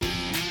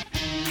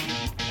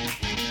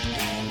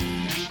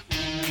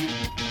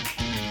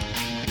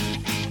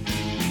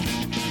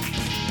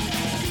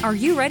Are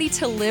you ready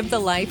to live the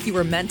life you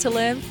were meant to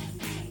live?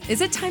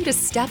 Is it time to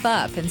step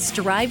up and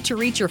strive to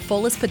reach your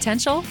fullest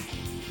potential?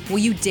 Will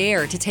you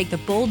dare to take the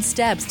bold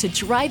steps to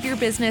drive your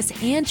business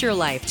and your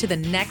life to the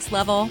next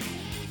level?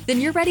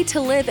 Then you're ready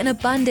to live in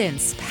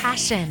abundance,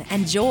 passion,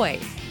 and joy.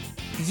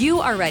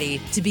 You are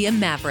ready to be a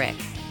maverick.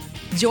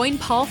 Join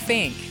Paul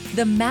Fink,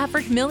 the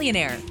Maverick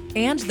Millionaire,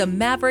 and the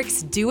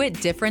Mavericks Do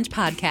It Different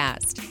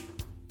podcast.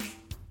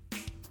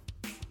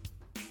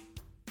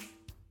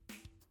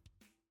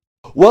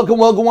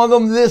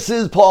 Welcome. This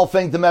is Paul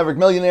Fink, the Maverick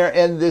Millionaire,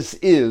 and this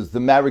is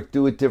the Maverick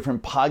Do It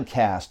Different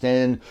podcast.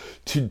 And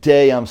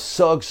today I'm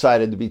so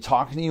excited to be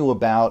talking to you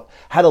about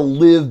how to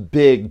live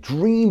big,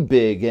 dream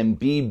big, and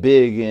be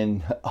big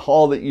in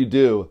all that you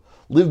do.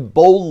 Live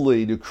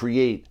boldly to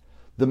create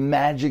the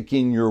magic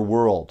in your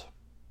world.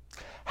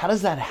 How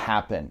does that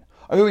happen?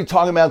 I'm going to be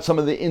talking about some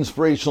of the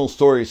inspirational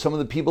stories, some of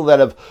the people that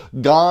have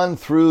gone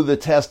through the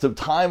test of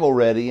time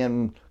already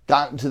and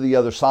gotten to the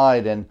other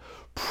side and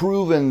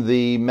proven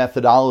the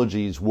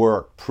methodologies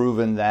work,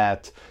 proven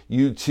that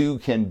you too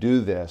can do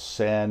this,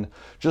 and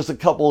just a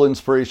couple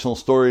inspirational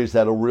stories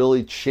that'll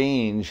really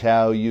change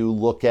how you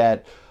look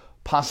at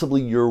possibly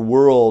your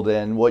world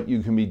and what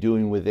you can be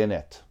doing within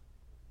it.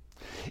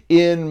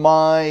 In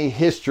my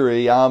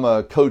history, I'm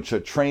a coach,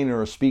 a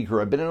trainer, a speaker.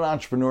 I've been an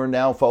entrepreneur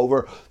now for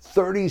over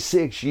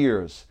 36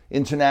 years.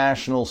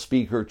 International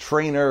speaker,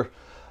 trainer,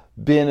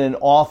 been an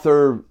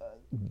author,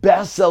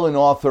 best-selling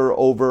author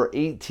over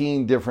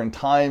 18 different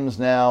times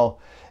now,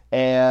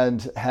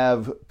 and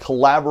have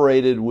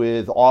collaborated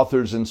with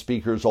authors and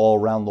speakers all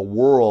around the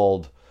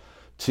world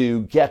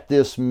to get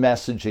this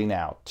messaging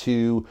out,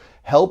 to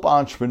help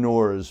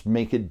entrepreneurs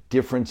make a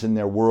difference in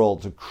their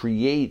world, to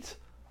create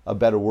a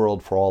better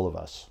world for all of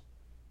us.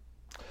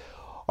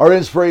 Our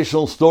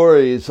inspirational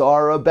stories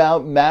are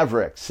about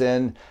mavericks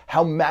and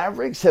how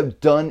mavericks have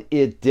done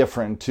it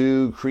different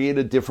to create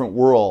a different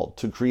world,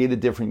 to create a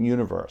different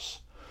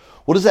universe.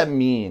 What does that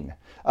mean?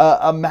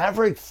 A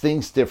maverick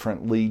thinks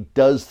differently,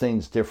 does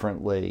things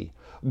differently,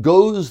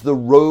 goes the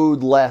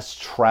road less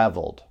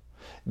traveled,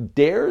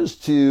 dares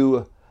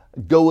to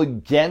go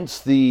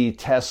against the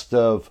test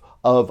of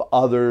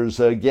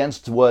others,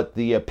 against what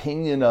the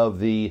opinion of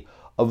the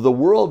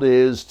world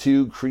is,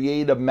 to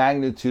create a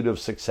magnitude of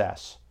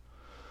success.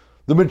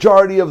 The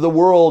majority of the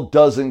world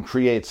doesn't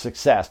create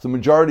success. The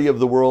majority of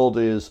the world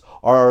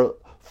are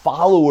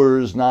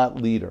followers, not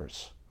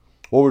leaders.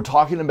 What we're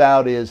talking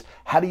about is,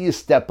 how do you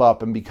step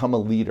up and become a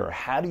leader?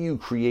 How do you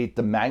create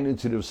the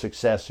magnitude of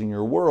success in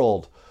your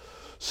world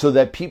so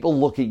that people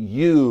look at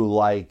you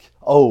like,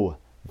 oh,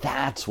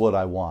 that's what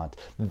I want.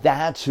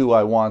 That's who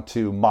I want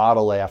to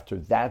model after.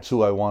 That's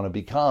who I want to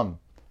become.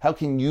 How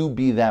can you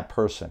be that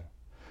person?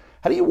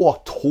 How do you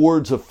walk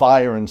towards a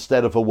fire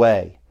instead of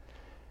away?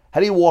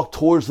 How do you walk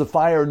towards the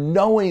fire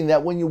knowing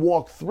that when you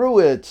walk through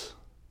it,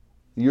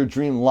 your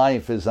dream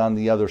life is on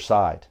the other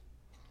side?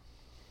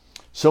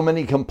 So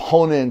many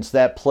components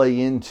that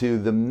play into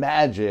the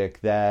magic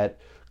that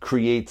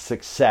creates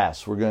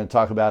success. We're going to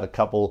talk about a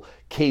couple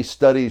case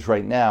studies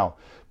right now.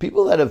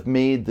 People that have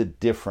made the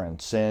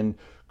difference and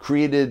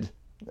created,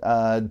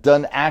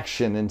 done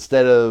action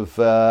instead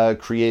of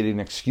creating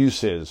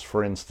excuses,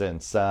 for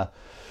instance.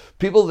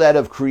 People that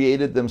have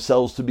created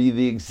themselves to be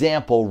the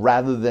example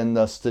rather than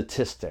the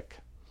statistic.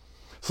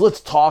 So let's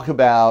talk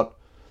about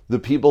the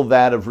people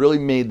that have really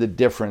made the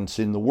difference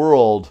in the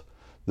world,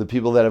 the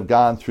people that have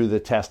gone through the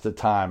test of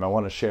time. I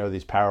want to share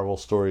these powerful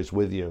stories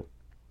with you.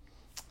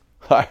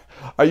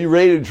 Are you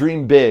ready to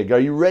dream big? Are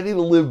you ready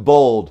to live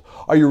bold?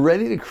 Are you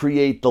ready to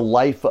create the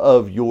life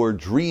of your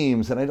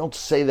dreams? And I don't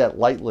say that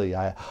lightly.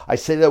 I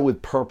say that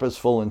with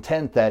purposeful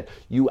intent, that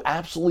you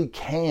absolutely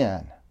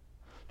can,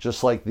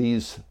 just like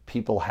these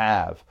people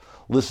have.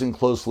 Listen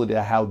closely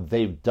to how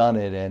they've done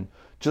it, and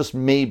just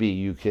maybe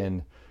you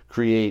can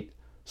create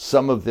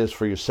some of this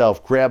for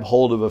yourself. Grab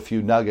hold of a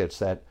few nuggets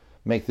that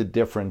make the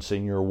difference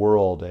in your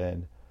world,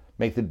 and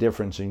make the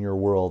difference in your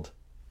world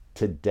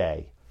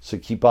today. So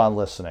keep on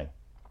listening.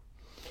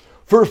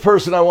 First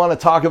person I want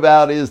to talk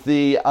about is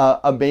the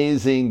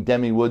amazing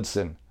Demi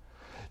Woodson.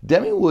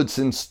 Demi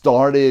Woodson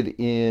started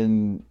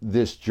in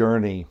this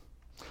journey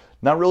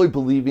not really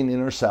believing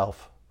in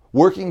herself,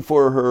 working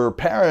for her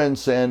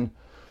parents, and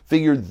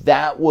figured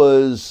that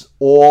was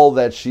all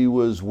that she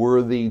was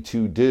worthy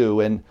to do.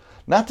 And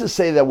not to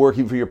say that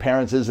working for your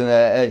parents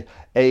isn't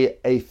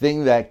a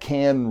thing that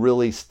can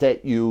really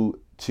set you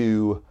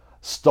to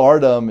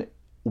stardom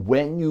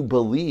when you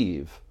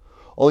believe.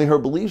 Only her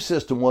belief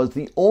system was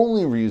the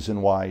only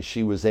reason why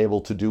she was able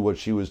to do what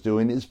she was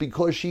doing is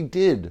because she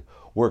did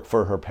work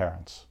for her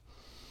parents.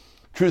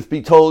 Truth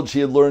be told, she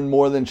had learned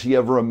more than she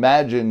ever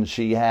imagined.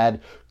 She had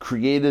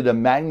created a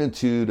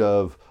magnitude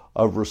of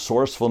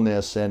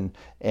resourcefulness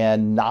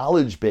and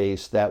knowledge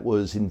base that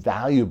was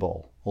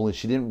invaluable, only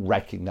she didn't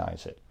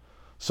recognize it.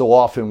 So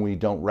often we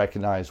don't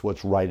recognize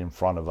what's right in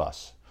front of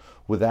us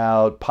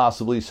without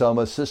possibly some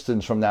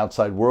assistance from the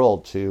outside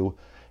world to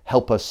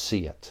help us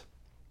see it.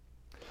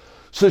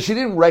 So she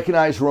didn't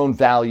recognize her own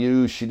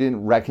value. She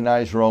didn't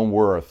recognize her own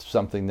worth,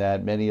 something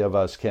that many of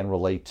us can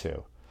relate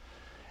to.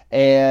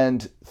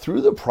 And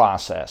through the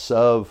process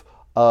of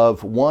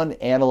one,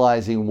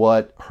 analyzing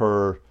what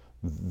her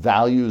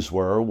values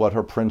were, what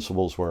her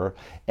principles were,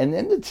 and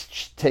then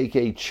to take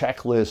a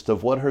checklist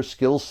of what her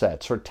skill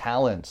sets, her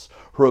talents,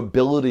 her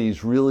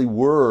abilities really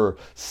were,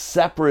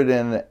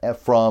 separate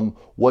from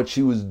what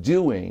she was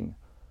doing,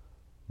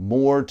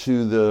 more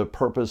to the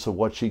purpose of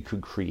what she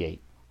could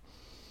create.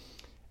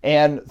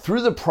 And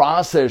through the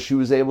process, she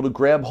was able to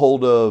grab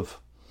hold of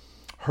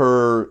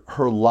her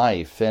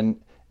life.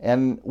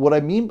 And what I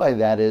mean by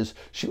that is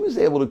she was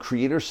able to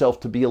create herself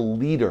to be a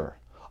leader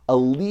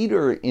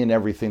in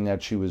everything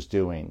that she was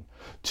doing,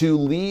 to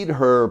lead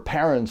her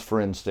parents, for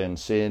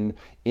instance, in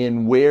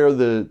where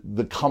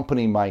the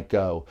company might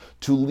go,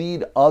 to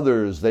lead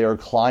others, their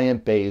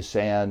client base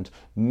and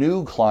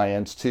new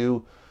clients,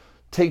 to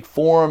take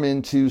form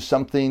into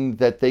something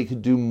that they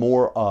could do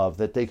more of,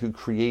 that they could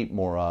create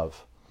more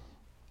of.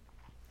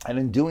 And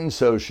in doing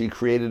so, she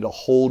created a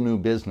whole new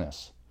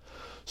business,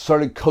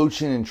 started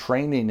coaching and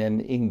training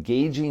and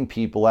engaging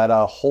people at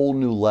a whole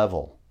new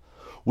level.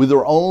 With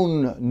her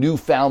own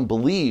newfound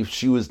belief,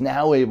 she was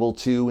now able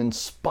to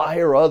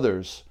inspire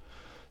others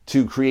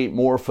to create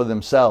more for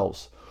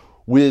themselves.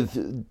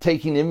 With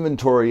taking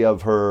inventory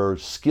of her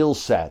skill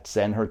sets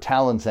and her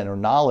talents and her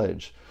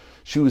knowledge,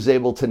 she was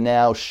able to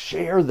now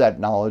share that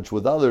knowledge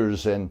with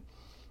others and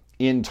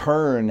in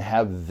turn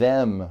have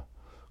them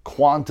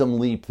quantum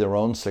leap their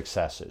own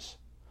successes.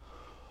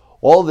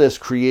 All this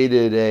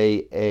created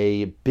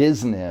a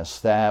business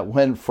that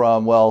went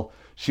from, well,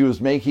 she was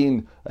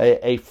making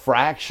a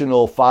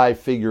fractional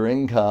 5-figure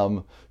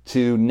income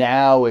to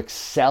now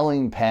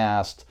excelling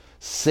past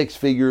 6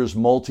 figures,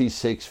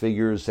 multi-6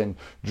 figures, and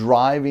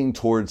driving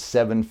towards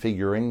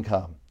 7-figure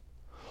income.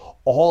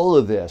 All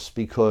of this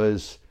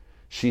because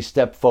she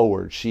stepped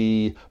forward.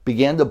 She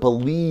began to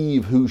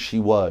believe who she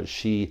was.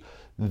 She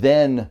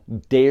then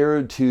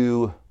dared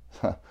to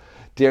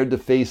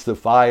face the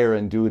fire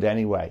and do it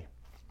anyway.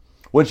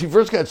 When she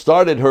first got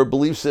started, her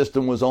belief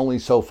system was only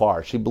so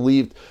far. She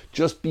believed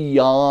just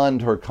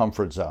beyond her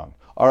comfort zone.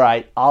 All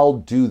right, I'll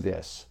do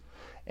this.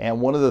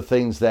 And one of the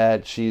things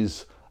that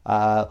she's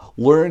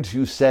learned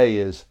to say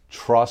is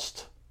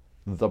trust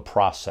the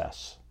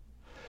process.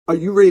 Are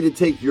you ready to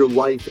take your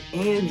life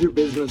and your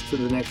business to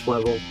the next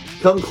level?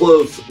 Come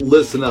close,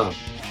 listen up.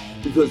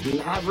 Because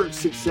Maverick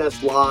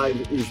Success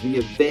Live is the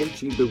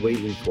event you've been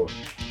waiting for.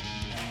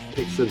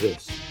 Picture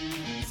this.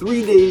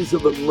 3 days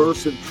of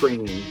immersive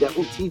training that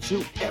will teach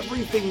you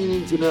everything you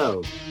need to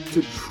know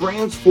to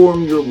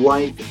transform your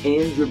life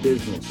and your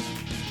business.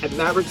 At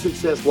Maverick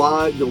Success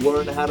Live, you'll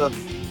learn how to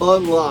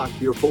unlock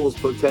your fullest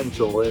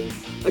potential and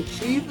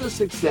achieve the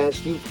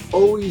success you've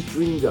always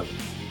dreamed of.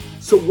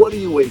 So what are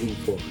you waiting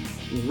for?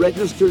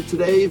 Register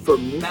today for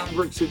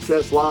Maverick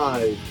Success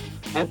Live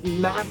at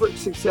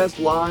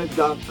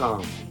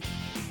MaverickSuccessLive.com.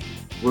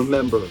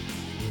 Remember,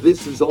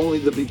 this is only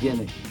the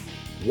beginning.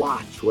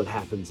 Watch what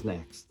happens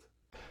next.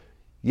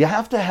 You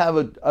have to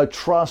have a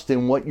trust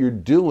in what you're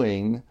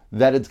doing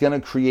that it's going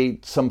to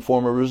create some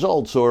form of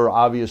results, or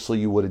obviously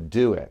you wouldn't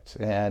do it.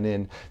 And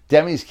in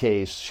Demi's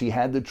case, she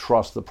had to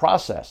trust the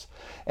process.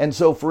 And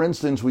so, for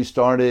instance, we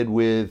started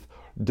with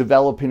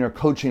developing her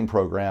coaching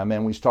program,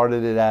 and we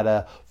started it at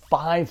a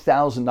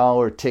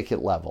 $5,000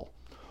 ticket level.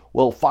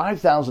 Well,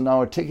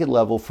 $5,000 ticket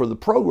level for the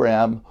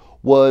program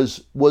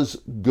was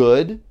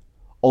good,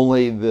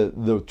 only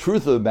the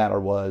truth of the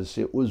matter was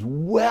it was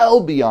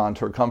well beyond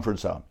her comfort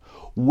zone.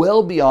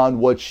 Well beyond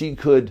what she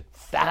could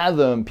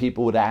fathom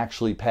people would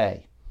actually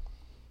pay.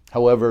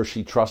 However,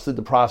 she trusted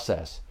the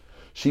process.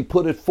 She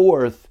put it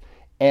forth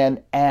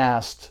and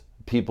asked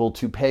people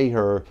to pay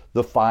her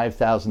the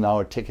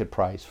 $5,000 ticket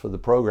price for the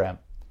program.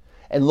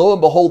 And lo and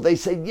behold, they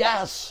said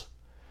yes.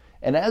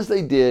 And as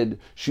they did,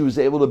 she was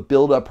able to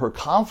build up her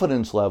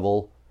confidence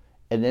level,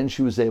 and then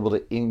she was able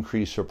to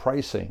increase her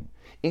pricing.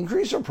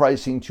 Increase her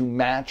pricing to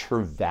match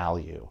her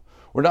value.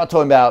 We're not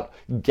talking about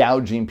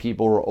gouging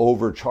people or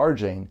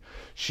overcharging.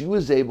 She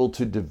was able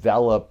to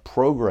develop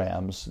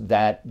programs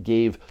that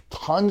gave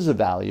tons of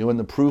value. And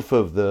the proof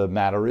of the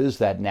matter is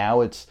that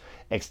now it's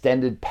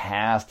extended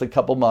past a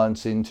couple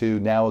months into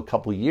now a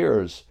couple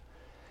years.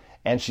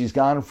 And she's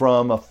gone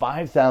from a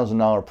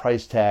 $5,000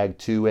 price tag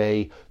to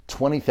a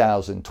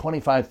 $20,000,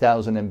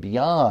 $25,000 and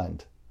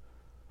beyond.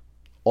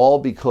 All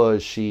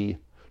because she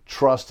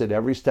trusted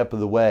every step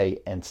of the way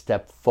and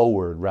stepped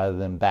forward rather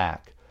than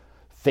back.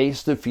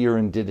 Faced the fear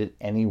and did it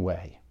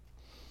anyway,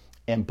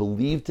 and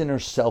believed in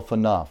herself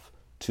enough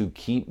to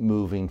keep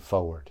moving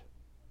forward.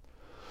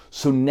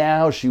 So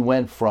now she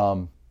went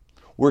from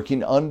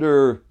working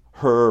under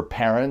her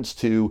parents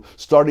to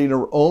starting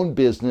her own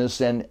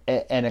business and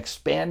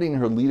expanding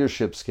her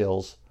leadership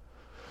skills,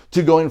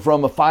 to going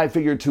from a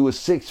 5-figure to a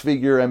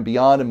 6-figure and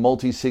beyond, and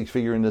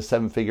multi-6-figure into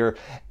 7-figure,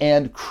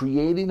 and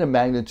creating a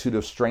magnitude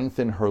of strength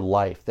in her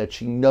life that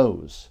she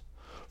knows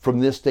from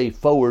this day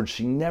forward,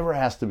 she never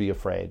has to be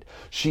afraid.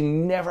 She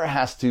never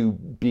has to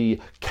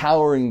be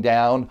cowering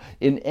down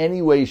in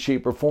any way,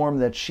 shape, or form,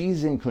 that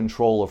she's in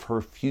control of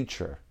her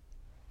future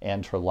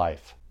and her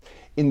life.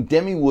 In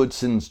Demi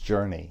Woodson's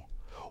journey,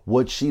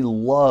 What she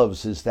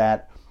loves is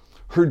that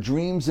her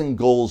dreams and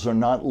goals are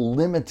not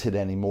limited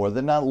anymore.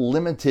 They're not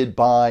limited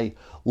by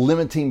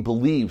limiting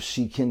beliefs.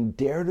 She can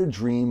dare to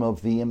dream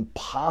of the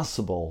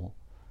impossible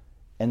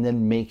and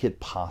then make it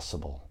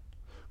possible,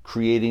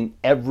 creating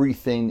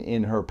everything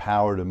in her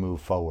power to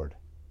move forward.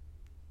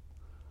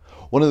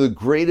 One of the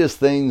greatest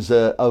things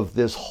of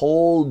this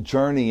whole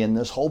journey and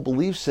this whole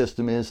belief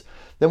system is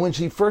that when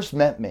she first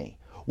met me,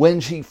 when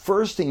she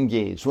first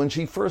engaged, when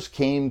she first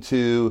came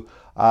to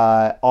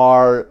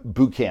our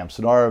boot camps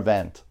and our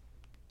event,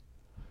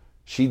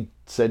 she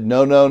said,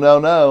 no, no, no,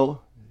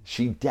 no.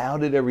 She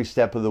doubted every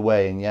step of the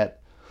way, and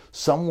yet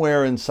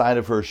somewhere inside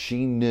of her,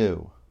 she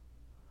knew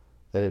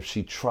that if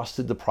she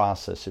trusted the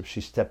process, if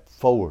she stepped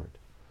forward,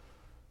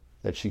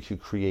 that she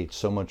could create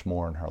so much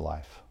more in her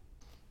life.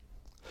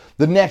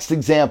 The next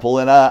example,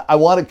 and I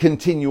want to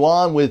continue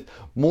on with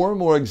more and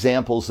more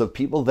examples of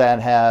people that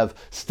have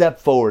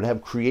stepped forward,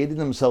 have created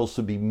themselves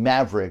to be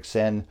mavericks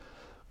and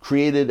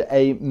created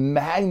a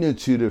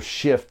magnitude of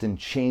shift and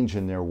change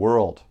in their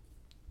world.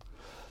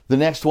 The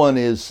next one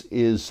is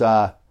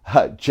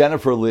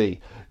Jennifer Lee.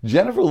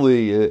 Jennifer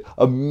Lee,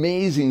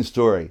 amazing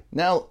story.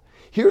 Now,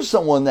 here's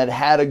someone that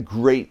had a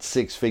great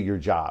six-figure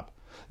job.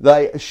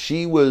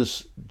 She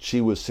was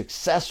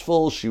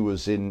successful. She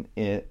was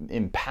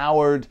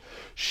empowered.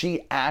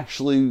 She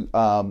actually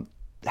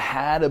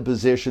had a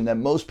position that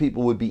most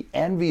people would be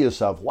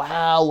envious of.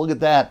 Wow, look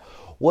at that.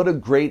 What a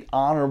great,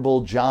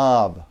 honorable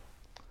job.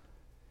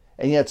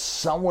 And yet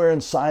somewhere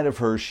inside of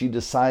her, she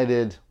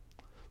decided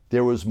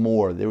there was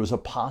more. There was a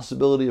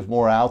possibility of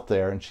more out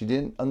there, and she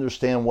didn't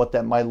understand what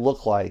that might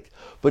look like.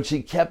 But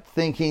she kept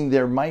thinking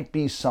there might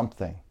be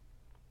something.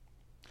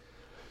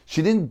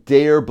 She didn't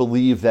dare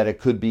believe that it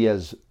could be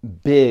as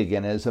big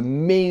and as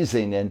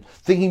amazing and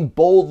thinking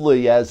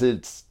boldly as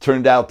it's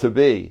turned out to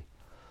be.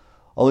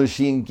 Although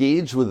she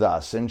engaged with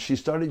us and she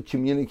started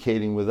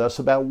communicating with us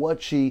about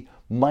what she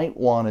might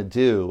want to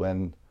do,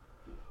 and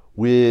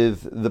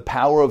with the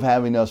power of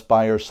having us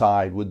by her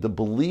side, with the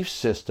belief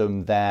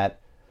system that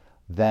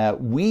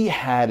we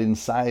had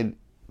inside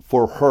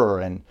for her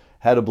and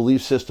had a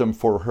belief system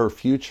for her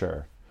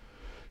future,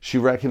 she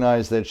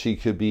recognized that she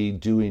could be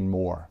doing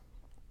more.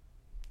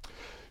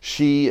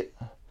 She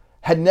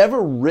had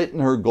never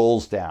written her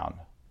goals down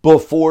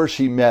before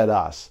she met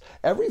us.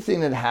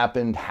 Everything had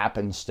happened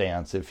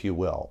happenstance, if you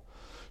will.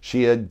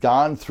 She had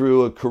gone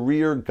through a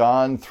career,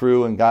 gone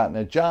through and gotten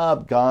a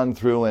job, gone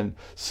through and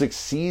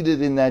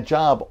succeeded in that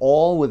job,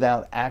 all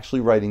without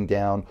actually writing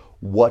down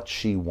what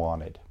she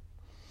wanted.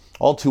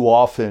 All too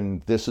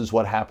often, this is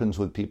what happens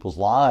with people's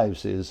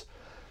lives is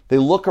they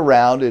look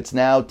around, it's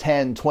now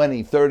 10,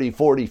 20, 30,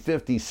 40,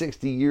 50,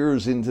 60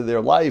 years into their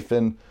life,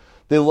 and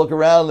they look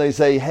around and they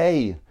say,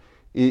 hey,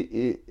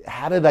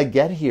 how did I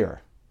get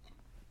here?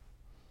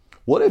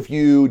 What if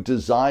you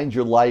designed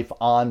your life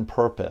on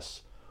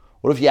purpose?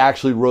 What if you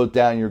actually wrote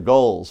down your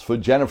goals? For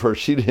Jennifer,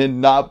 she did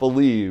not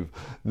believe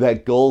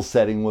that goal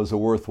setting was a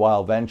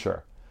worthwhile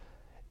venture.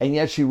 And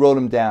yet she wrote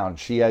them down.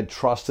 She had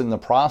trust in the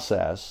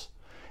process.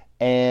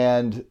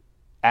 And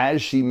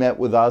as she met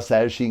with us,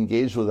 as she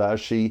engaged with us,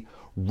 she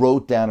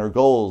wrote down her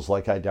goals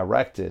like I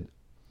directed.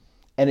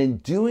 And in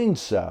doing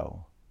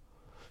so,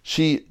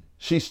 she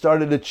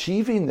started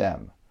achieving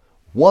them.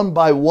 One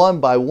by one,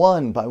 by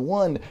one, by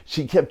one,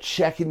 she kept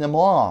checking them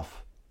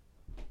off.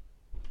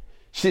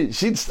 She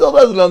still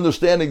doesn't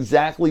understand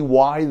exactly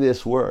why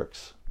this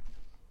works.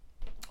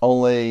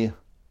 Only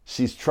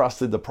she's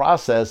trusted the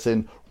process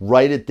and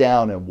write it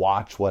down and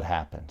watch what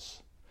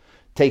happens.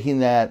 Taking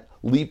that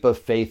leap of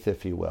faith,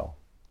 if you will.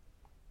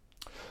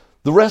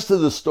 The rest of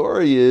the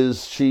story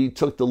is she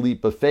took the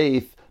leap of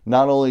faith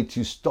not only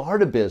to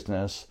start a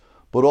business,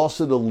 but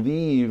also to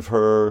leave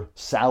her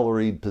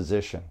salaried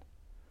position.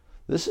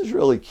 This is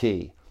really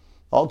key.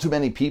 All too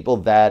many people,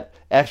 that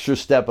extra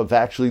step of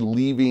actually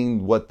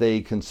leaving what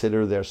they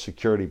consider their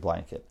security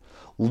blanket,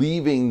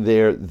 leaving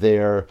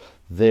their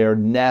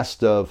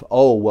nest of,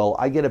 oh, well,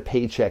 I get a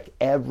paycheck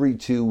every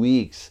 2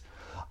 weeks.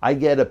 I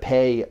get a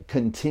pay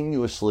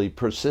continuously,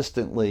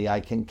 persistently.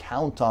 I can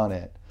count on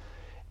it.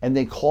 And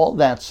they call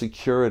that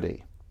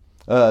security.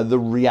 The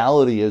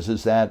reality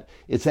is that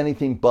it's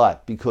anything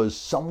but, because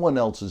someone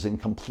else is in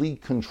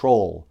complete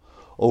control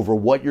over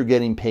what you're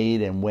getting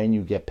paid and when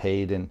you get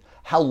paid and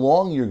how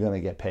long you're going to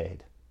get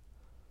paid.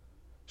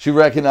 She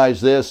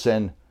recognized this,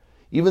 and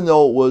even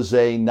though it was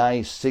a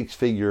nice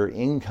six-figure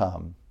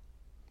income,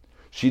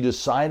 she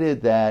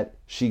decided that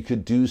she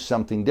could do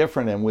something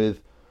different. And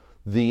with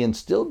the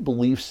instilled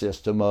belief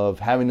system of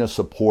having a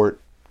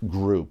support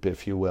group,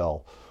 if you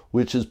will,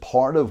 which is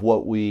part of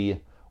what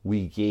we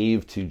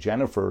gave to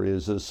Jennifer,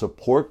 is a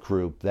support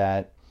group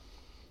that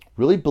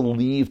really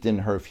believed in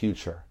her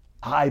future.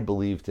 I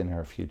believed in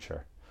her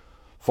future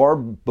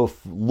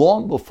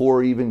long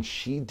before even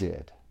she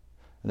did.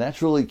 And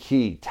that's really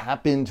key.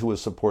 Tap into a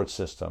support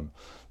system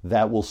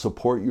that will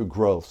support your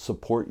growth,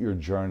 support your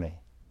journey.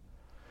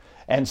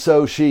 And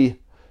so she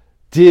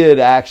did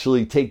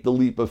actually take the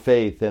leap of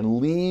faith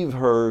and leave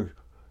her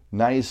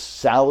nice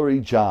salary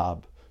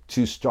job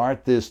to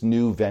start this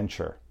new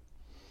venture.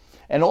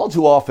 And all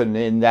too often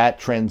in that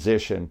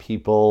transition,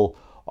 people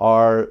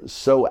are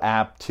so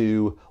apt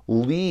to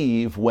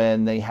leave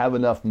when they have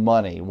enough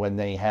money, when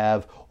they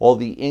have all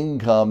the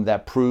income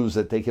that proves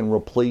that they can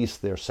replace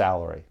their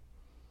salary.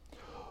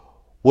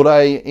 What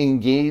I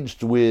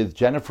engaged with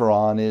Jennifer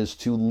on is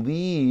to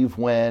leave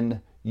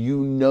when you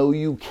know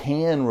you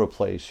can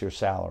replace your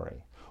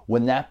salary,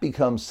 when that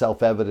becomes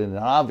self-evident and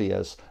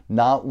obvious,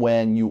 not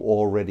when you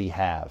already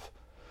have.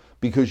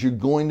 Because you're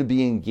going to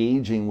be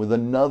engaging with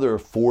another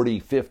 40,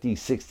 50,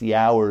 60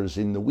 hours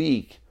in the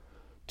week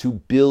to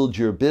build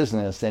your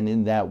business. And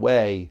in that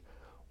way,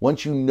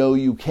 once you know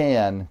you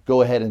can,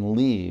 go ahead and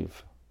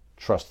leave.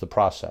 Trust the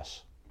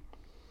process.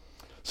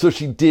 So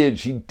she did.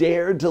 She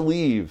dared to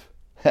leave.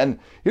 And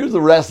here's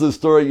the rest of the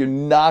story. You're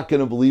not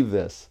going to believe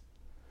this.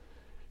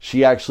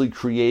 She actually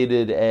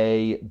created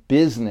a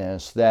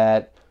business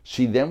that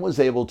she then was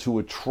able to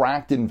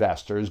attract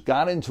investors,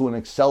 got into an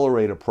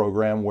accelerator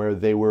program where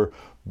they were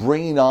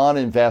bringing on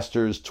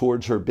investors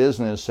towards her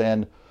business,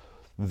 and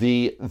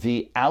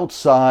the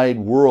outside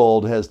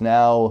world has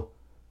now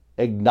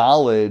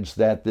acknowledged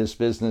that this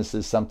business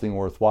is something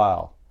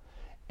worthwhile.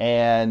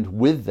 And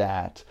with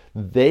that,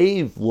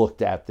 they've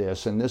looked at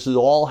this, and this has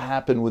all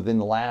happened within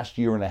the last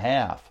year and a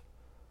half.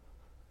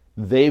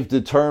 They've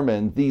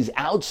determined these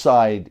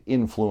outside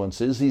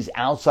influences, these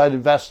outside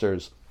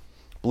investors,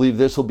 believe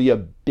this will be a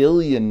 $1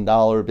 billion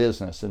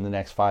business in the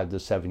next 5 to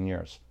 7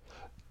 years.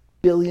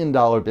 $1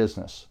 billion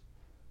business.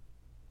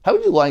 How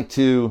would you like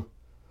to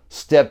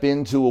step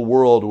into a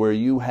world where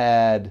you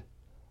had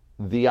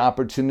the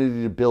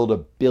opportunity to build a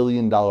 $1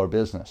 billion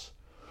business,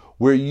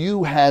 where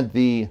you had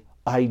the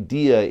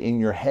idea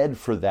in your head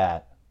for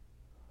that?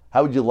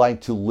 How would you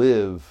like to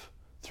live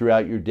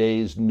throughout your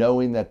days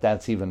knowing that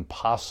that's even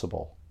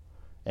possible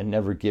and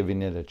never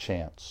giving it a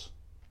chance?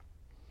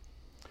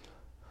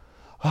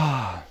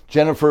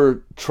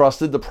 Jennifer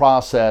trusted the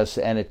process,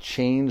 and it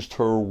changed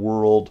her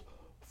world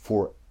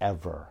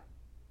forever.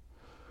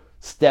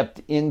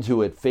 Stepped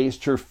into it,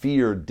 faced her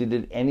fear, did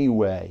it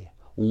anyway,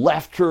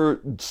 left her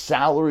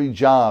salary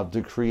job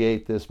to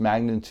create this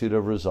magnitude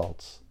of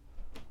results.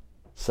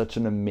 Such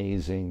an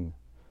amazing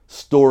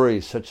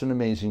story, such an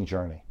amazing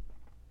journey.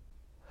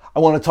 I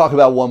want to talk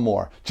about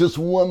just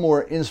one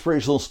more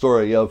inspirational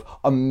story of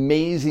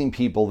amazing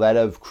people that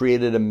have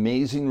created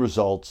amazing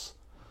results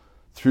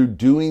through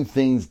doing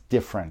things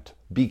different,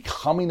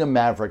 becoming a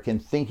maverick and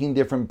thinking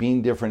different,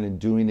 being different, and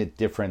doing it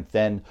different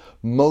than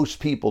most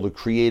people to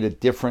create a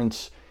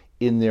difference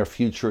in their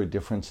future, a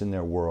difference in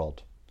their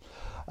world.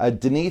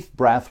 Denise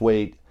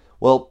Brathwaite,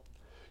 well,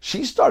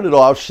 she started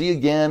off, she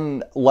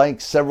again,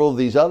 like several of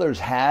these others,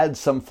 had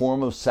some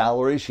form of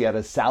salary. She had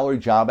a salary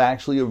job,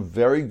 actually a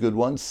very good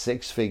one,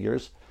 6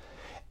 figures.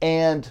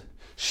 And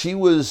she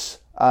was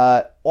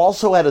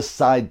also had a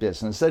side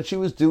business that she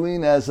was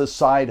doing as a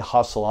side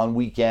hustle on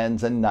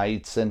weekends and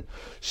nights. And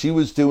she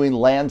was doing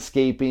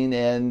landscaping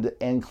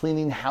and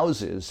cleaning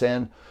houses.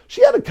 And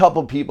she had a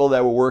couple people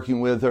that were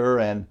working with her,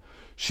 and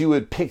she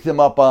would pick them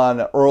up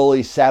on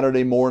early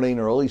Saturday morning,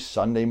 early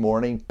Sunday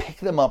morning, pick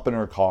them up in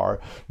her car,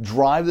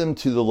 drive them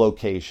to the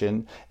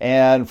location.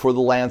 And for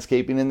the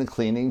landscaping and the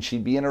cleaning,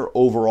 she'd be in her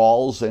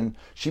overalls and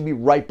she'd be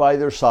right by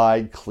their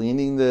side,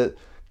 cleaning the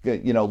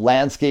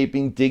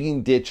landscaping,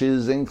 digging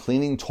ditches and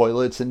cleaning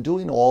toilets and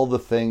doing all the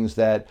things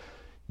that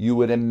you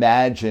would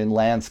imagine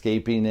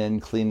landscaping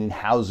and cleaning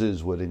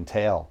houses would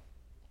entail.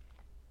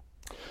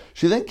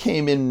 She then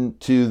came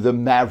into the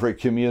Maverick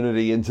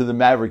community, into the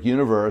Maverick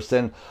universe,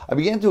 and I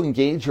began to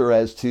engage her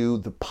as to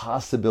the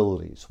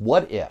possibilities.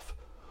 What if?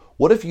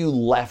 What if you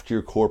left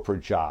your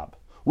corporate job,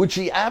 which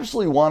she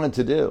absolutely wanted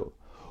to do?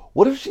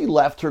 What if she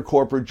left her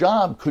corporate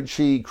job? Could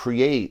she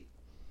create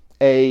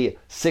a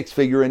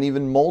 6-figure and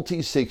even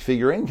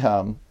multi-6-figure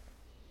income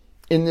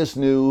in this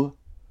new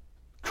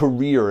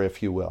career,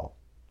 if you will?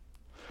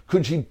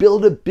 Could she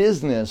build a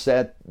business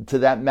to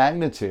that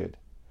magnitude?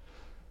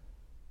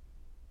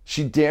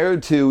 She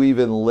dared to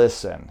even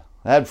listen.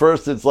 At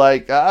first it's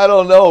like, I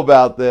don't know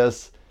about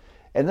this.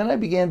 And then I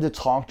began to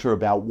talk to her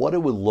about what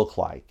it would look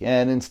like.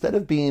 And instead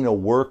of being a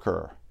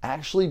worker,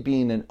 actually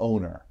being an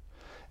owner.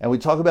 And we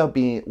talk about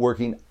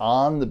working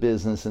on the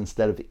business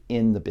instead of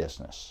in the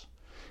business.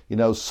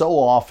 So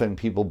often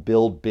people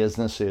build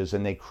businesses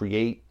and they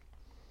create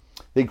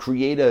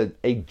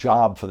a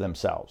job for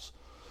themselves.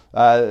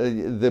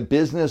 The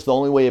business, the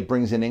only way it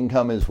brings in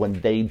income is when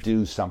they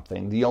do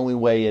something. The only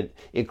way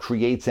it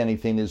creates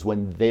anything is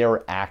when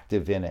they're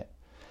active in it.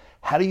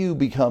 How do you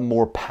become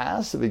more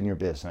passive in your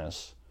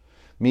business?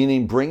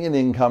 Meaning bring in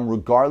income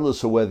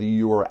regardless of whether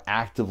you are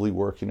actively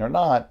working or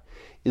not,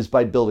 is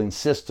by building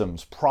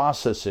systems,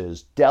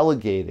 processes,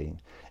 delegating,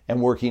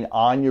 and working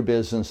on your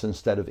business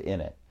instead of in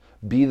it.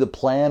 Be the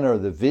planner,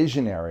 the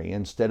visionary,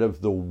 instead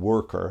of the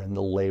worker and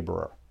the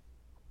laborer.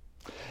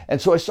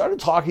 And so I started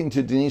talking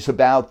to Denise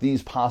about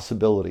these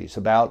possibilities,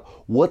 about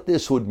what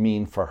this would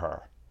mean for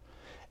her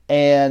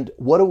and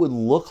what it would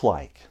look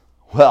like.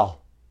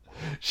 Well,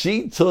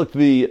 she took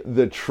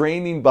the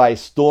training by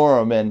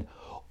storm, and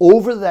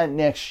over that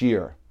next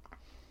year,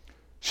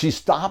 she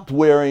stopped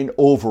wearing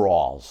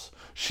overalls.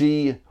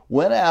 She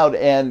went out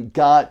and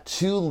got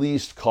 2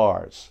 leased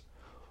cars.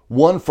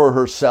 One for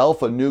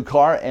herself, a new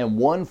car, and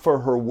one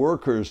for her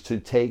workers to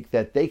take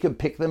that they could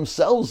pick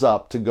themselves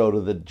up to go to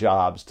the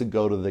jobs, to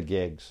go to the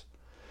gigs.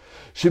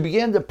 She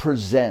began to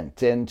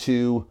present and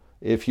to,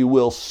 if you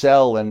will,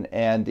 sell and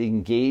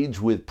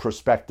engage with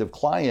prospective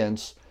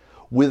clients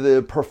with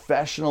a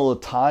professional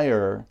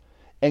attire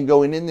and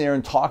going in there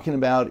and talking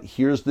about,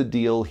 here's the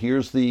deal,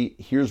 here's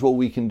what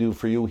we can do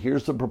for you,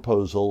 here's the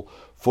proposal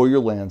for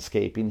your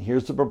landscaping,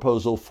 here's the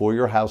proposal for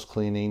your house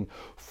cleaning,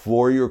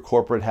 for your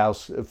corporate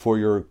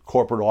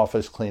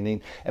office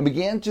cleaning, and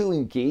began to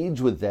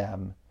engage with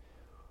them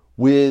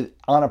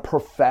on a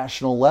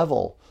professional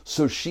level.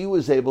 So she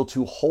was able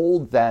to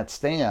hold that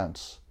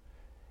stance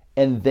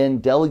and then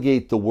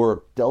delegate the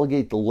work,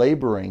 delegate the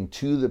laboring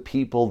to the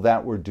people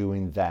that were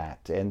doing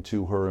that and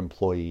to her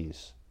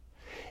employees.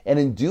 And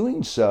in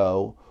doing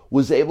so,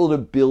 was able to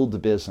build the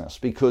business,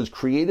 because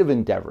creative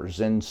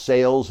endeavors and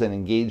sales and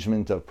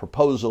engagement of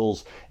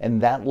proposals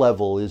and that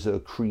level is a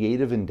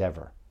creative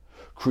endeavor.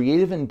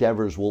 Creative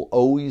endeavors will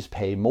always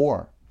pay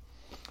more.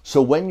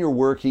 So when you're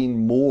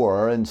working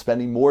more and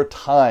spending more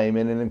time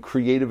in a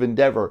creative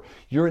endeavor,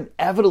 you're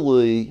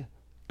inevitably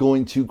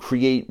going to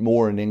create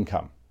more in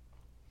income.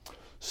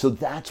 So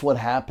that's what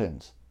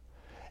happens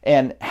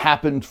and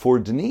happened for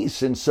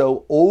Denise. And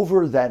so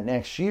over that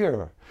next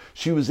year,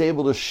 she was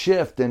able to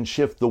shift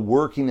the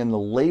working and the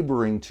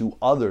laboring to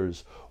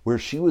others, where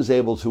she was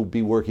able to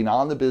be working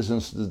on the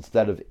business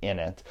instead of in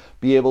it,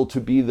 be able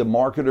to be the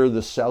marketer,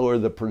 the seller,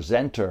 the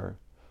presenter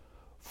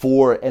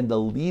and the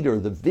leader,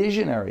 the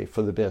visionary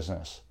for the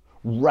business,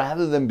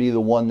 rather than be the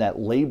one that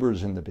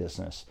labors in the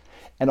business.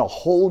 And a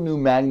whole new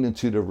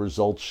magnitude of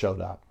results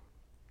showed up.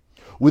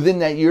 Within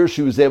that year,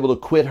 she was able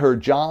to quit her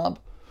job,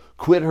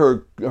 quit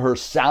her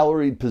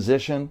salaried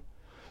position,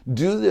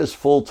 do this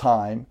full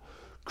time,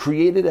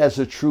 create it as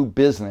a true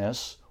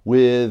business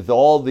with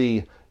all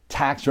the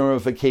tax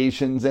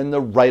ramifications and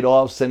the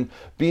write-offs, and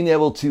being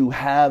able to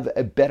have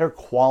a better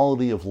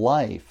quality of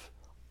life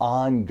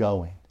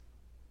ongoing.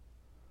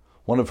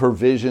 One of her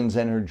visions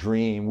and her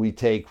dream, we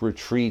take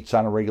retreats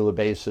on a regular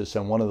basis,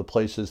 and one of the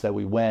places that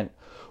we went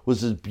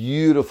was this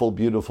beautiful,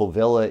 beautiful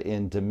villa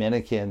in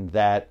Dominican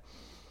that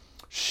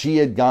she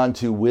had gone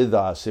to with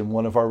us in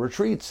one of our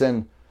retreats,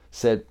 and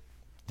said,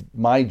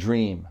 my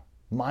dream,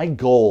 my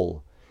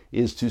goal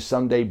is to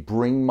someday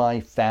bring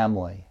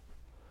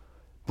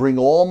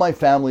all my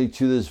family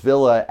to this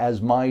villa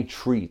as my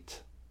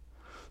treat,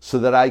 so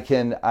that I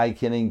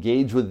can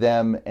engage with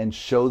them and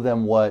show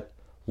them what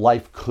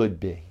life could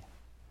be.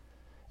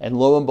 And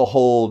lo and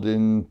behold,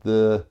 in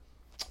the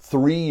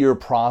 3-year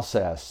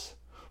process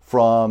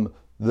from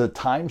the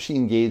time she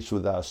engaged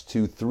with us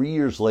to 3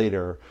 years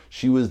later,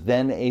 she was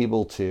then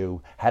able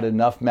to, had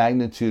enough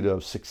magnitude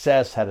of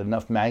success, had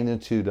enough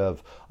magnitude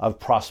of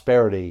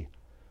prosperity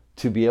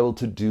to be able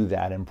to do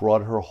that, and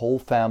brought her whole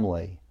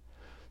family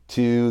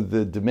to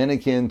the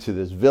Dominican, to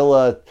this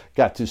villa,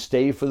 got to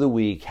stay for the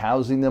week,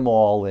 housing them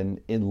all in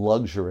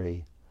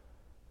luxury,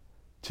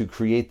 to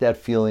create that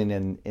feeling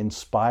and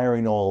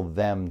inspiring all of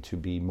them to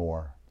be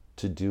more,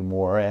 to do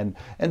more, and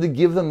to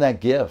give them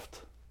that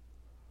gift.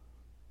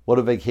 What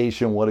a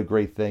vacation, what a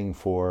great thing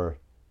for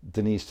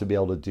Denise to be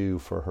able to do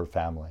for her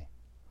family.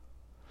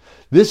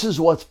 This is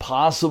what's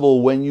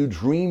possible when you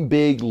dream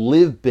big,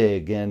 live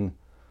big, and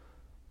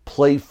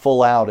play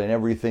full out in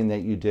everything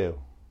that you do.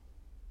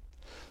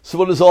 So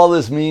what does all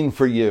this mean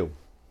for you?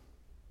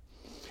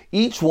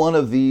 Each one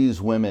of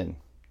these women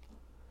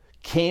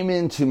came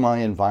into my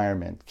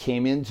environment,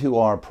 came into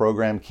our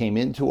program, came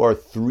into our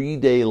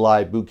 3-day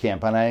live boot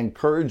camp, and I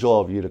encourage all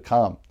of you to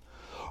come.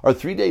 Our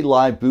 3-day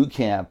live boot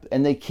camp,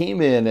 and they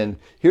came in, and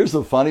here's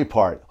the funny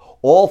part.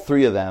 All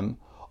 3 of them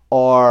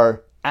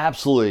are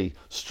absolutely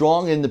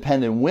strong,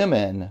 independent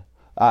women.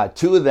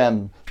 2 of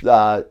them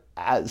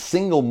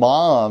single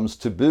moms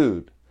to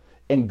boot.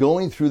 And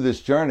going through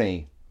this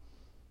journey,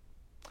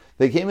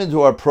 they came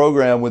into our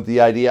program with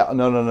the idea,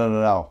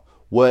 no.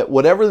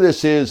 Whatever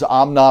this is,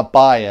 I'm not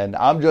buying.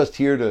 I'm just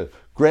here to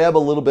grab a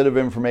little bit of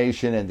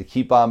information and to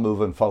keep on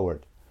moving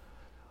forward.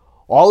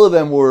 All of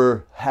them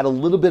had a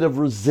little bit of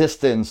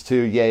resistance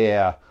to,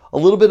 a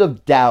little bit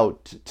of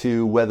doubt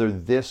to whether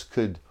this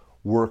could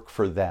work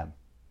for them.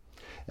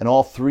 And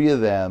all 3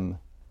 of them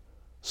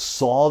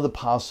saw the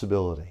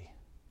possibility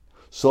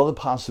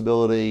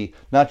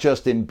not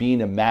just in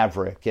being a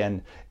maverick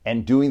and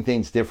doing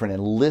things different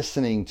and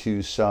listening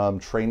to some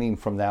training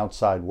from the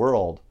outside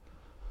world,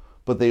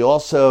 but they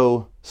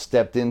also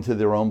stepped into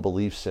their own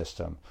belief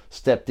system,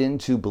 stepped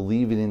into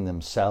believing in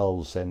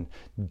themselves and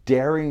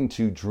daring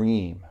to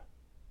dream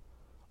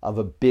of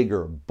a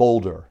bigger,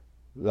 bolder,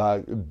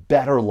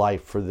 better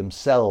life for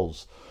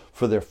themselves,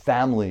 for their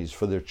families,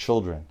 for their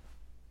children.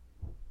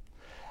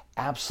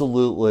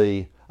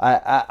 Absolutely.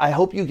 I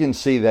hope you can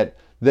see that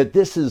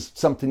this is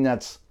something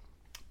that's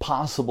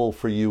possible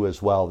for you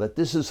as well, that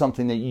this is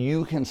something that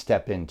you can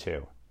step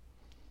into.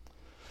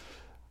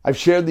 I've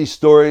shared these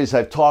stories,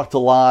 I've talked a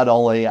lot,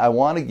 only I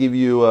want to give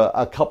you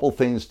a couple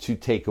things to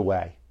take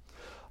away.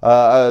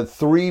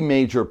 three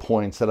major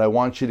points that I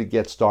want you to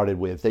get started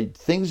with.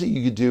 Things that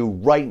you could do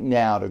right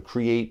now to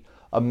create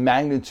a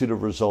magnitude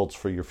of results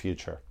for your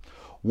future.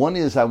 One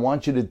is I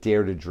want you to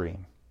dare to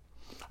dream.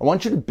 I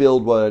want you to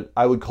build what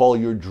I would call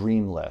your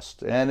dream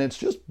list. And it's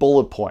just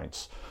bullet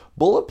points.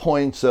 Bullet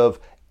points of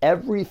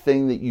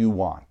everything that you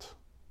want.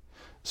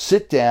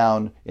 Sit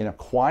down in a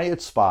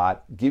quiet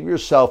spot, give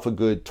yourself a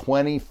good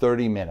 20,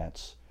 30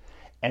 minutes,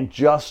 and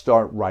just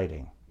start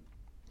writing.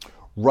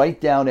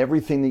 Write down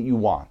everything that you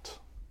want.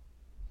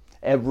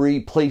 Every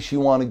place you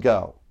want to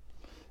go,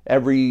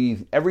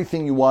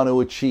 everything you want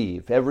to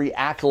achieve, every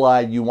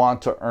accolade you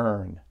want to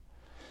earn,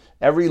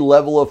 every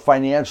level of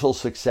financial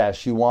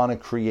success you want to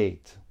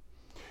create.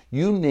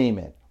 You name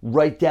it,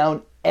 write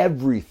down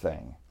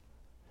everything.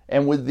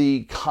 And with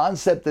the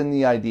concept and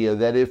the idea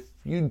that if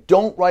you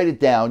don't write it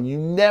down, you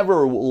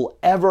never will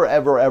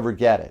ever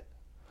get it.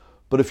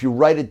 But if you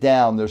write it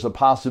down, there's a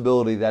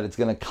possibility that it's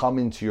going to come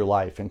into your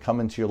life and come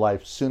into your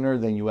life sooner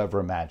than you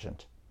ever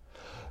imagined.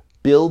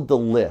 Build the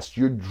list,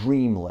 your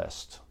dream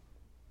list.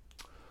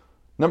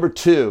 Number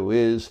two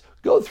is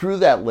go through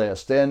that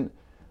list and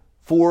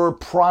for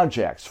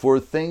projects, for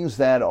things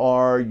that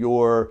are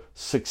your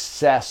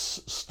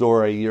success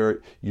story,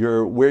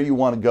 your where you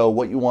want to go,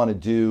 what you want to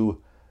do,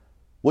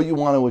 what you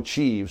want to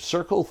achieve,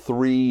 circle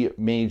three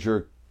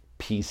major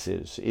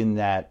pieces in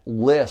that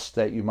list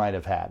that you might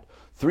have had.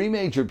 Three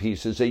major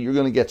pieces that you're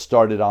going to get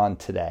started on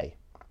today.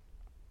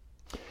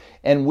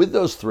 And with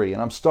those three,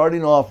 and I'm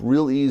starting off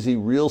real easy,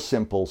 real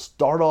simple,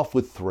 start off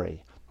with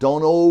three.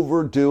 Don't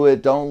overdo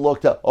it. Don't look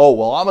to, oh,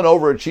 well, I'm an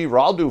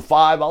overachiever. I'll do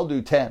 5, I'll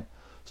do 10.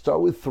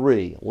 Start with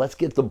 3. Let's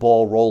get the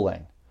ball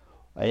rolling.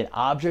 An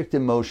object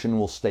in motion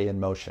will stay in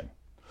motion.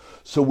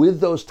 So with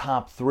those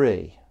top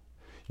 3,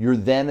 you're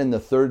then in the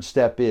third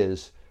step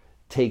is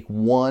take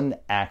one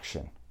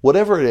action.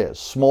 Whatever it is,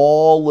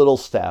 small little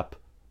step,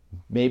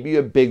 maybe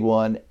a big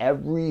one,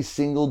 every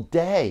single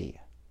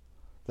day.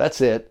 That's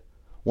it.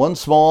 One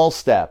small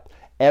step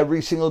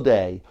every single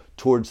day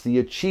towards the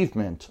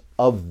achievement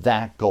of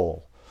that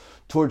goal,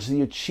 towards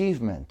the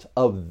achievement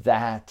of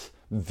that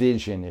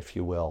vision, if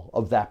you will,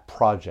 of that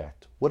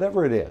project,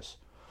 whatever it is.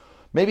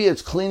 Maybe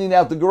it's cleaning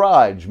out the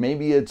garage.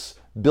 Maybe it's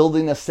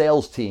building a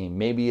sales team.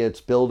 Maybe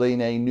it's building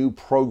a new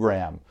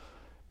program.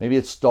 Maybe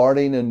it's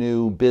starting a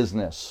new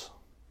business.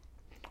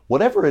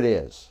 Whatever it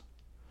is.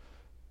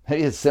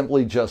 Maybe it's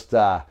simply just,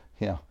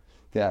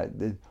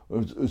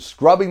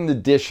 scrubbing the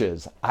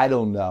dishes. I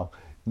don't know.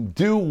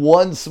 Do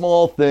one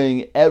small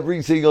thing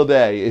every single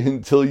day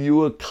until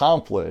you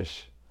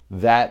accomplish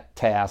that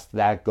task,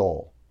 that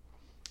goal.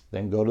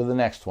 Then go to the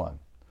next one.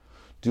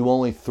 Do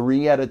only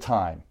 3 at a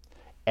time.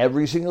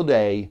 Every single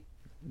day,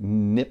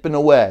 nipping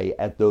away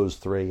at those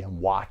 3 and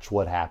watch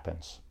what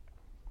happens.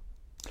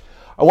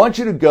 I want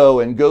you to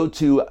go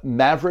to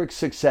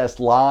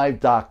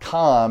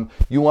MaverickSuccessLive.com.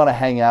 You want to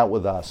hang out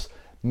with us.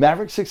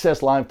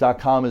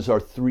 MaverickSuccessLive.com is our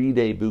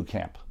 3-day boot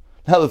camp.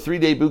 Now, the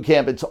 3-day boot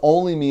camp, it's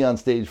only me on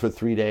stage for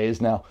 3 days.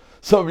 Now,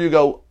 some of you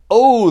go,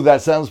 oh,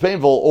 that sounds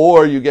painful,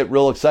 or you get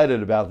real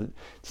excited about it.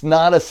 It's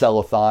not a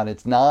sell-a-thon.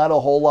 It's not a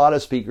whole lot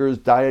of speakers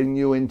diving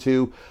you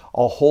into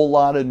a whole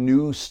lot of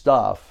new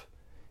stuff.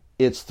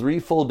 It's 3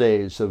 full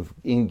days of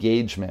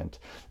engagement.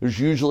 There's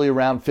usually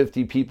around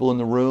 50 people in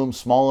the room,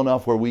 small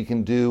enough where we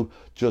can do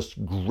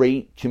just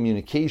great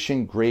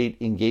communication, great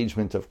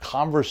engagement of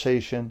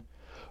conversation.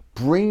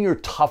 Bring your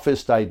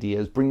toughest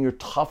ideas, bring your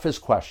toughest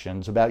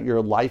questions about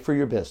your life or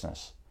your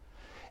business,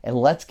 and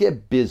let's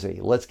get busy.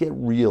 Let's get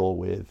real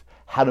with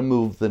how to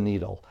move the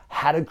needle,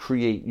 how to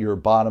create your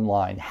bottom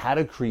line, how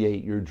to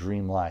create your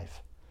dream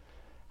life,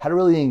 how to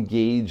really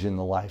engage in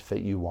the life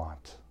that you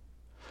want.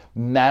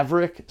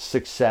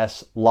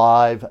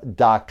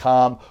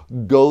 MaverickSuccessLive.com.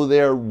 Go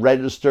there,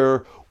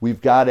 register.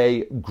 We've got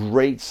a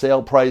great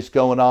sale price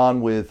going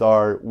on with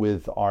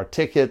our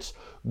tickets.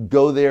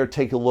 Go there,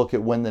 take a look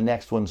at when the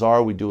next ones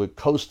are. We do it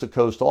coast to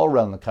coast all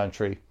around the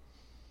country.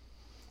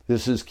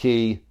 This is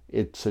key.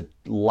 It's a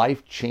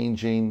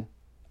life-changing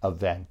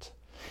event.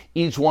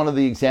 Each one of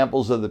the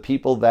examples of the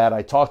people that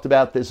I talked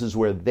about, this is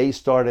where they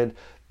started.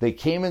 They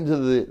came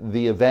into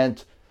the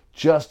event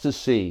just to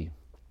see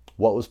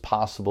what was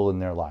possible in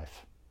their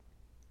life.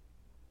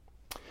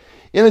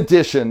 In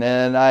addition,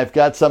 and I've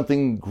got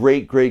something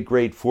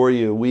great for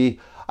you,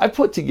 I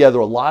put together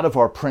a lot of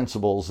our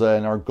principles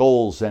and our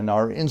goals and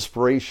our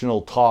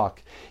inspirational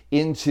talk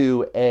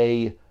into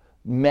a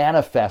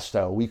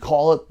manifesto. We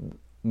call it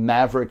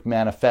Maverick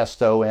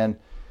Manifesto, and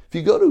if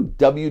you go to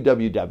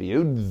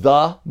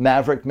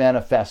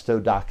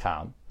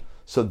www.themaverickmanifesto.com,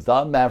 so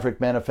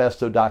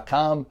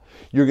themaverickmanifesto.com,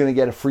 you're going to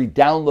get a free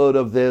download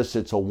of this.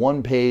 It's a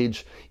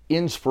 1-page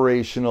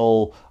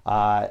inspirational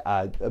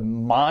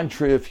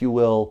mantra, if you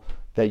will,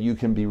 that you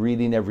can be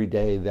reading every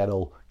day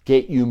that'll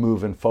get you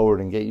moving forward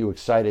and get you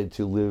excited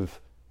to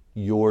live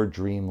your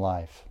dream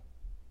life.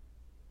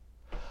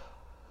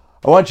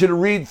 I want you to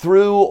read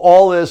through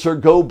all this or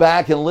go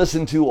back and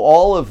listen to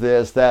all of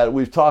this that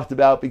we've talked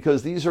about,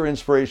 because these are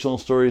inspirational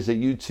stories that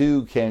you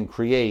too can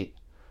create.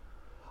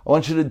 I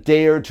want you to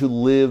dare to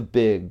live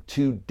big,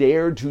 to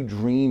dare to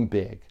dream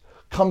big.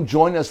 Come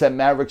join us at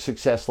Maverick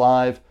Success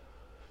Live.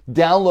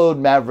 Download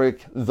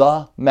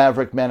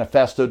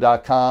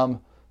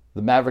themaverickmanifesto.com,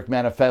 the Maverick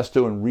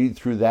Manifesto, and read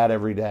through that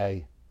every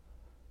day.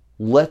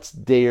 Let's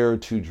dare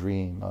to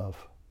dream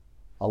of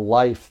a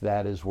life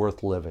that is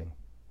worth living.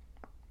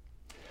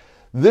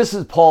 This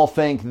is Paul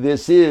Fink.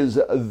 This is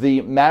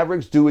the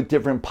Mavericks Do It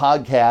Different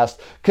podcast.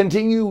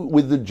 Continue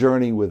with the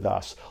journey with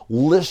us.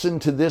 Listen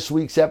to this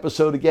week's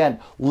episode again.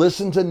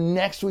 Listen to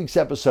next week's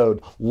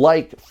episode.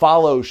 Like,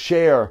 follow,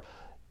 share,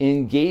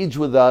 engage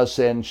with us,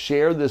 and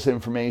share this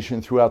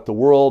information throughout the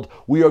world.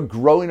 We are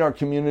growing our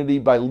community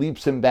by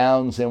leaps and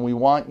bounds, and we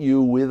want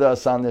you with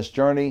us on this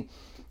journey.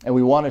 And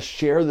we want to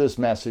share this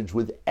message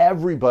with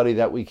everybody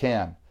that we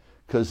can,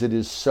 because it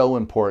is so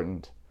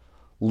important.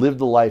 Live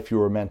the life you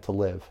were meant to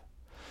live.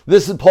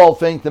 This is Paul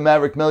Fink, the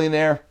Maverick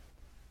Millionaire.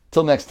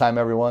 Till next time,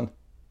 everyone.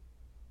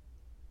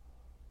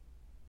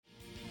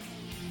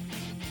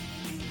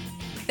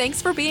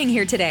 Thanks for being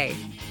here today.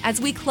 As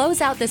we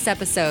close out this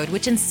episode,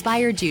 which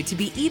inspired you to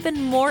be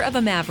even more of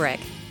a maverick,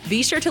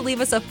 be sure to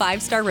leave us a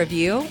 5-star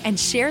review and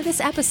share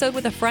this episode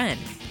with a friend.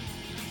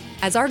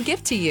 As our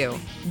gift to you,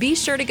 be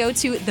sure to go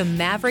to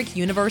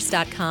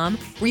themaverickuniverse.com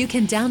where you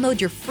can download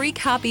your free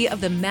copy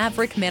of the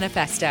Maverick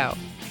Manifesto.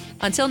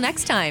 Until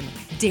next time,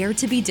 dare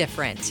to be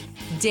different.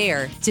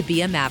 Dare to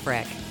be a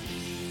maverick.